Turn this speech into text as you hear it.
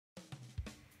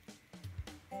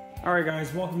Alright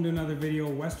guys, welcome to another video,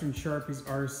 Western Sharpies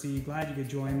RC. Glad you could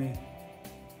join me.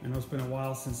 I know it's been a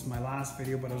while since my last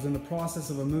video, but I was in the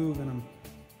process of a move and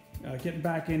I'm getting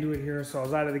back into it here. So I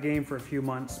was out of the game for a few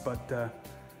months, but got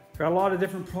a lot of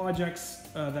different projects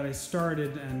that I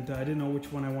started, and I didn't know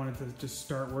which one I wanted to just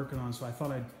start working on. So I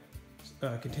thought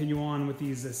I'd continue on with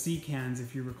these sea cans.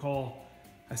 If you recall,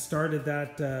 I started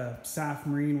that SAF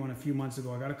Marine one a few months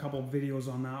ago. I got a couple of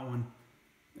videos on that one,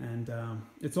 and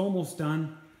it's almost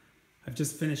done. I've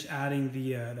just finished adding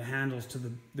the handles to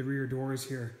the rear doors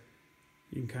here.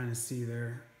 You can kind of see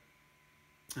there.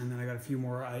 And then I got a few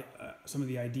more, some of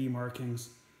the ID markings.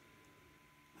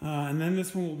 And then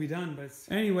this one will be done. But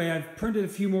anyway, I've printed a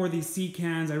few more of these sea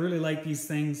cans. I really like these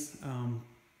things.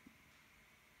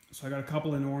 So I got a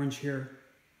couple in orange here.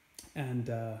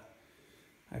 And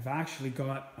I've actually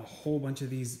got a whole bunch of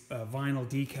these vinyl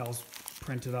decals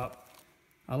printed up.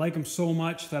 I like them so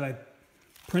much that I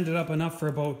printed up enough for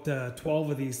about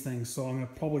 12 of these things. So I'm gonna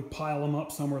probably pile them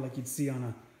up somewhere like you'd see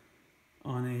on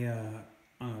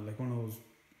like one of those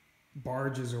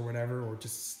barges or whatever, or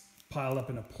just piled up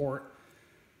in a port.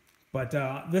 But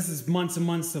this is months and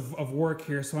months of work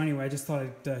here. So anyway, I just thought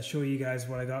I'd show you guys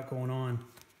what I got going on.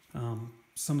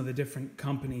 Some of the different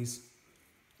companies.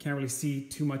 Can't really see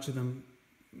too much of them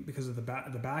because of the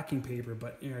backing paper,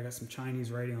 but here I got some Chinese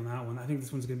writing on that one. I think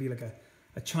this one's gonna be like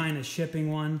a China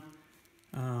shipping one.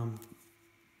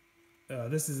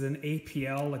 This is an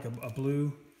APL, like a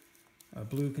blue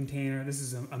container. This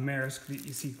is a Maersk.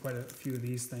 You see quite a few of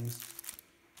these things.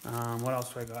 What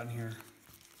else do I got in here?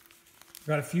 I've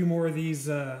got a few more of these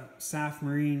SAF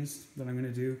Marines that I'm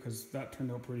going to do because that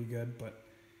turned out pretty good, but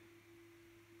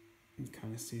you can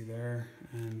kind of see there.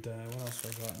 And what else do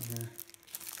I got in here?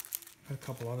 Got a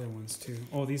couple other ones too.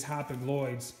 Oh, these Hapag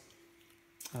Lloyds,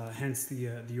 hence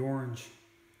the orange.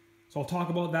 So I'll talk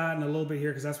about that in a little bit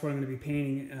here because that's what I'm going to be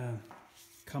painting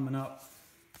coming up.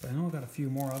 But I know I've got a few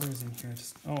more others in here.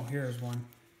 Oh, here's one.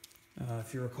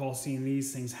 If you recall seeing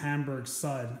these things, Hamburg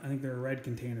Sud. I think they're a red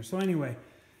container. So anyway,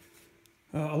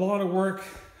 a lot of work,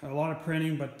 a lot of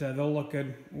printing, but they'll look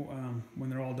good when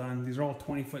they're all done. These are all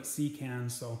 20-foot sea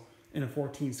cans, so in a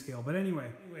 14 scale. But anyway,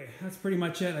 that's pretty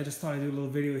much it. I just thought I'd do a little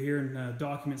video here and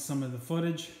document some of the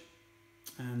footage.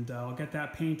 And I'll get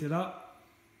that painted up.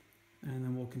 And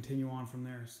then we'll continue on from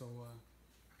there. So,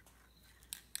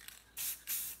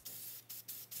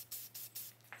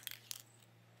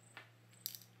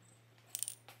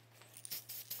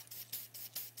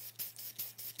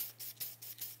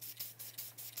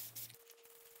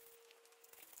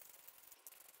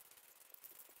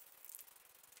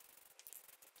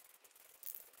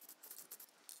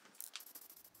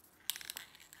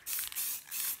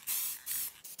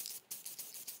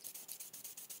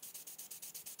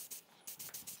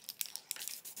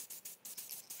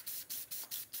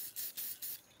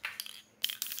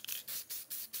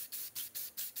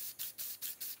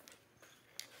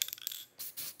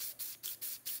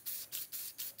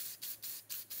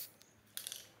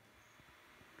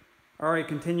 all right,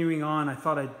 continuing on, I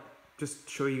thought I'd just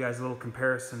show you guys a little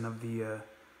comparison of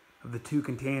the two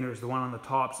containers. The one on the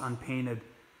top's unpainted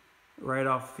right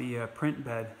off the print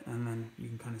bed, and then you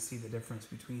can kind of see the difference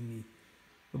between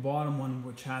the bottom one,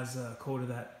 which has a coat of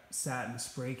that satin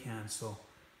spray can. So,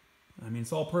 I mean,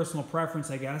 it's all personal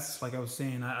preference, I guess. Like I was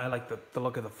saying, I like the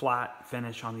look of the flat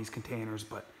finish on these containers,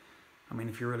 but I mean,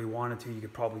 if you really wanted to, you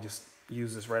could probably just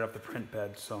use this right off the print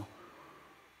bed. So,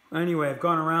 anyway, I've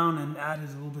gone around and added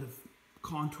a little bit of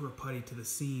contour putty to the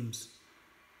seams.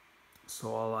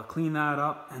 So I'll clean that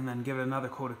up and then give it another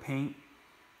coat of paint.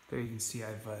 There you can see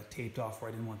I've taped off where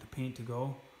I didn't want the paint to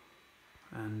go.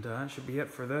 And that should be it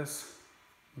for this.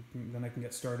 Then I can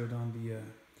get started on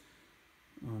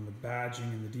the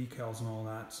badging and the decals and all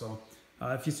that. So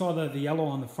if you saw the yellow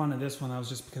on the front of this one, that was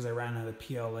just because I ran out of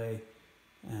PLA,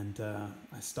 and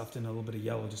I stuffed in a little bit of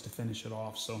yellow just to finish it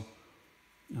off. So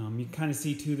you can kind of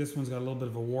see too, this one's got a little bit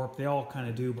of a warp. They all kind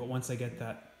of do, but once I get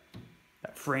that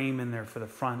frame in there for the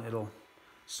front, it'll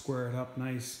square it up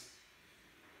nice.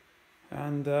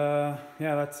 And yeah,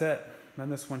 that's it. Then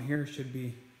this one here should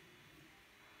be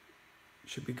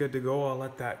good to go. I'll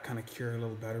let that kind of cure a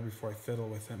little better before I fiddle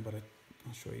with it, but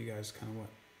I'll show you guys kind of what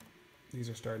these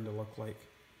are starting to look like.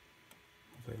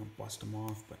 Hopefully I don't bust them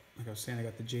off, but like I was saying, I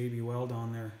got the JB weld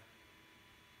on there.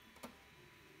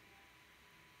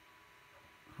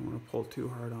 I don't want to pull too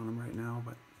hard on them right now,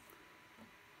 but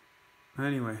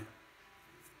anyway,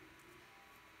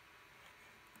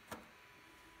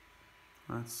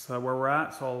 that's where we're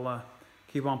at. So I'll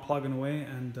keep on plugging away,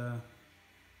 and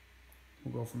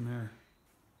we'll go from there.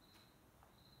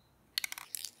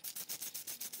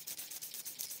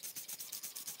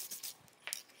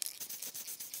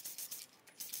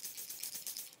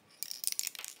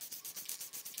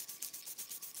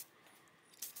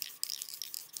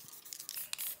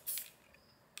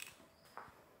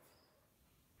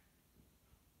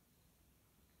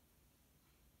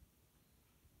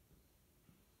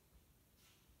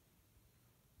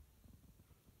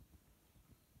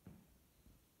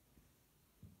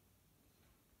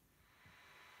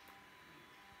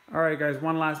 Alright guys,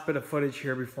 one last bit of footage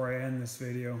here before I end this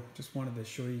video. Just wanted to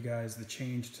show you guys the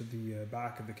change to the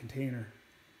back of the container.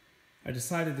 I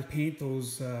decided to paint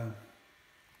those, I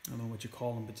don't know what you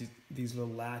call them, but these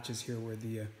little latches here where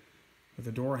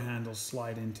the door handles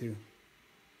slide into.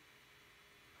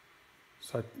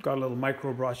 So I got a little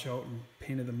micro brush out and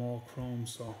painted them all chrome.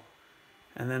 So,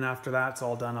 and then after that's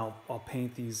all done, I'll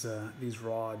paint these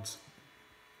rods.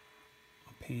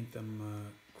 I'll paint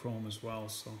them chrome as well,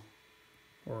 so,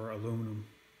 or aluminum,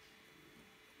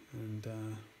 and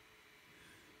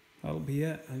that'll be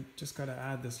it. I just got to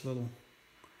add this little,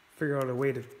 figure out a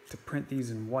way to print these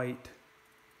in white.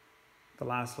 The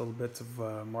last little bits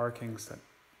of markings that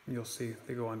you'll see,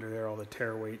 they go under there, all the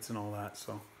tear weights and all that.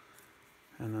 So,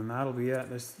 and then that'll be it.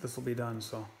 This will be done.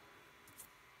 So,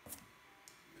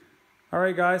 all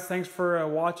right, guys, thanks for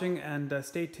watching, and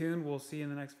stay tuned. We'll see you in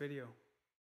the next video.